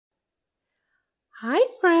Hi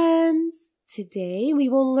friends! Today we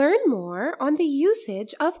will learn more on the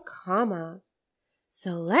usage of comma.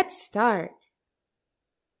 So let's start.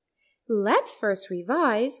 Let's first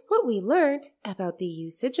revise what we learned about the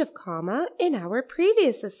usage of comma in our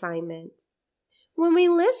previous assignment. When we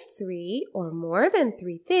list 3 or more than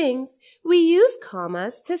 3 things, we use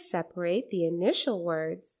commas to separate the initial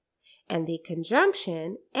words, and the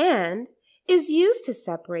conjunction and is used to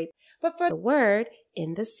separate the word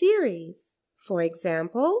in the series. For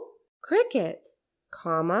example, cricket,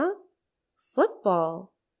 comma,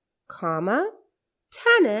 football, comma,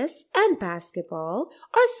 tennis, and basketball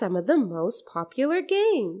are some of the most popular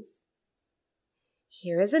games.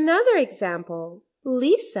 Here is another example.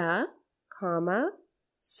 Lisa, comma,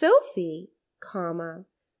 Sophie, comma,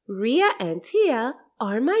 Ria and Tia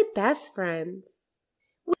are my best friends.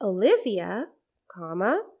 Olivia,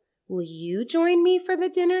 comma, will you join me for the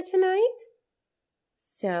dinner tonight?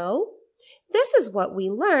 So, this is what we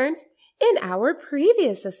learned in our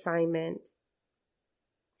previous assignment.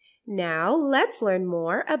 Now, let's learn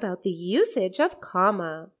more about the usage of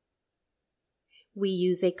comma. We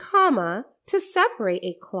use a comma to separate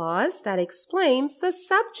a clause that explains the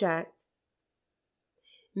subject.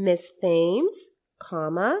 Miss Thames,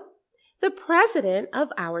 comma, the president of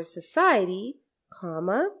our society,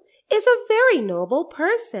 comma, is a very noble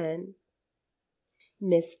person.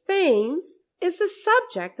 Miss Thames is the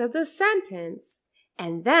subject of the sentence,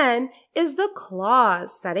 and then is the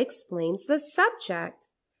clause that explains the subject,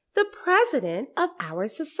 the president of our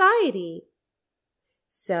society.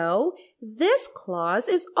 So, this clause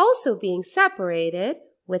is also being separated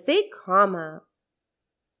with a comma.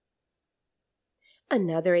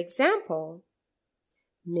 Another example.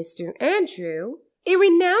 Mr. Andrew, a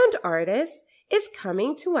renowned artist, is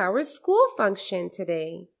coming to our school function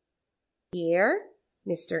today. Here,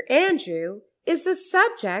 Mr. Andrew is the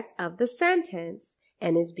subject of the sentence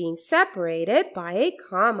and is being separated by a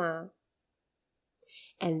comma.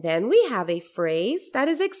 And then we have a phrase that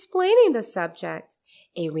is explaining the subject.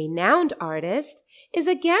 A renowned artist is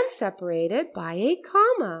again separated by a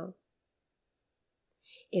comma.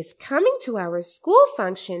 Is coming to our school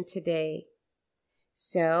function today.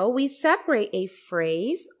 So we separate a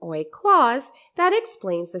phrase or a clause that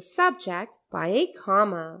explains the subject by a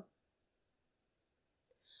comma.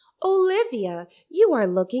 Olivia, you are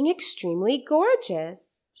looking extremely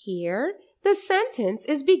gorgeous. Here, the sentence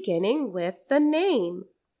is beginning with the name,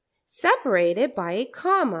 separated by a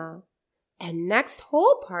comma, and next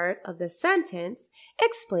whole part of the sentence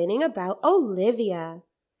explaining about Olivia.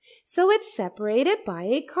 So it's separated by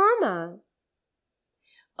a comma.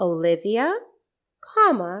 Olivia,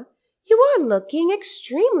 comma, you are looking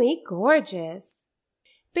extremely gorgeous.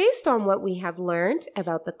 Based on what we have learned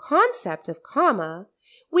about the concept of comma,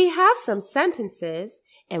 we have some sentences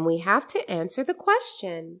and we have to answer the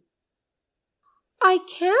question. I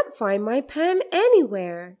can't find my pen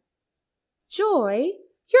anywhere. Joy,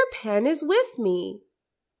 your pen is with me.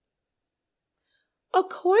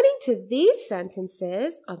 According to these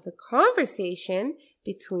sentences of the conversation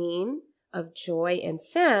of Joy and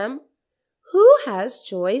Sam, who has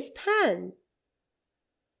Joy's pen?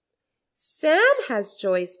 Sam has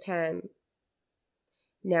Joy's pen.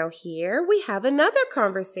 Now here we have another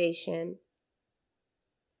conversation.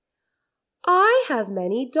 I have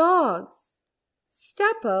many dogs.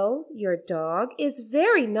 Steppo, your dog, is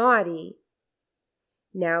very naughty.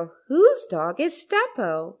 Now whose dog is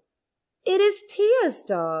Steppo? It is Tia's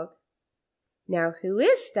dog. Now who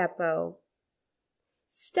is Steppo?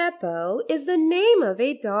 Steppo is the name of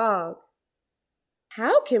a dog.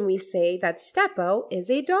 How can we say that Steppo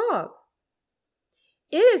is a dog?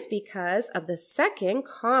 It is because of the second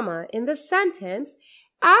comma in the sentence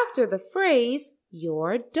after the phrase,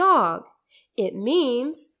 your dog. It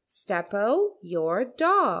means, Steppo, your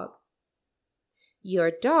dog.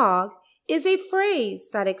 Your dog is a phrase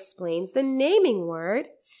that explains the naming word,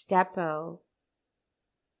 Steppo.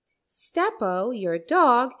 Steppo, your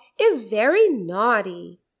dog, is very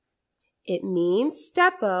naughty. It means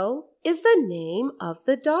Steppo is the name of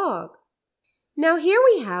the dog. Now here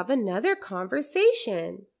we have another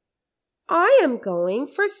conversation. I am going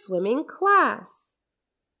for swimming class.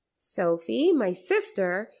 Sophie, my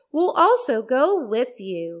sister, will also go with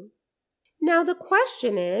you. Now the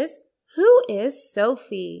question is, who is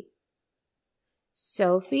Sophie?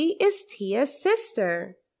 Sophie is Tia's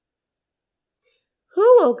sister.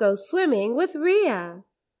 Who will go swimming with Ria?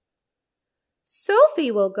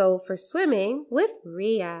 Sophie will go for swimming with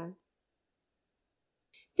Ria.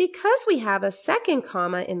 Because we have a second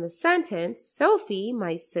comma in the sentence, Sophie,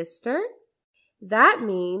 my sister, that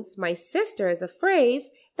means my sister is a phrase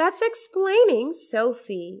that's explaining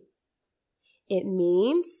Sophie. It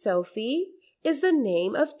means Sophie is the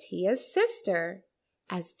name of Tia's sister.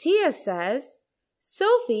 As Tia says,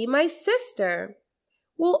 Sophie, my sister,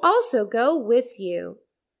 will also go with you.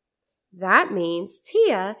 That means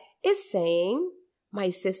Tia is saying, my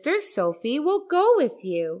sister Sophie will go with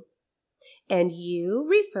you. And you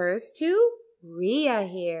refers to Ria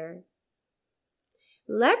here.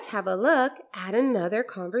 Let's have a look at another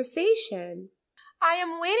conversation. I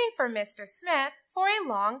am waiting for Mr. Smith for a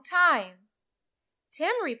long time.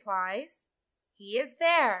 Tim replies, he is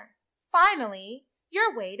there. Finally,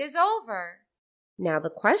 your wait is over. Now the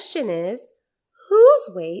question is,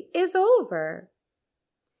 whose wait is over?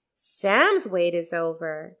 Sam's wait is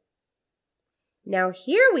over. Now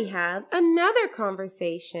here we have another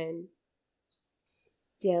conversation.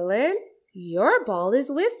 Dylan, your ball is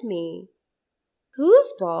with me.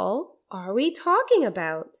 Whose ball are we talking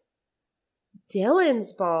about?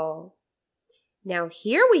 Dylan's ball. Now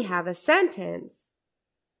here we have a sentence.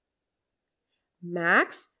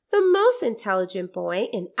 Max, the most intelligent boy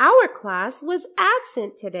in our class, was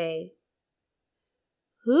absent today.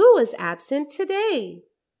 Who was absent today?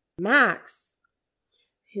 Max.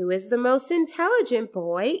 Who is the most intelligent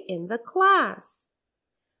boy in the class?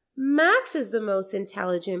 Max is the most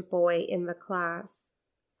intelligent boy in the class.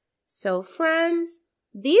 So friends,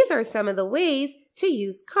 these are some of the ways to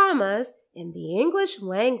use commas in the English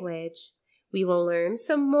language. We will learn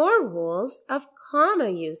some more rules of comma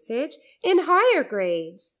usage in higher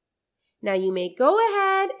grades. Now you may go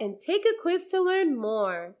ahead and take a quiz to learn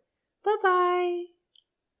more. Bye-bye.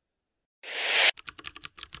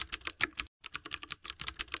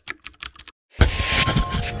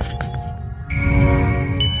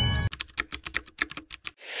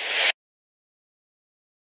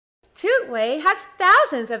 Tutway has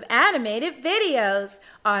thousands of animated videos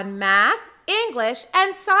on math, English,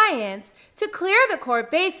 and science to clear the core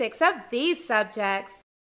basics of these subjects.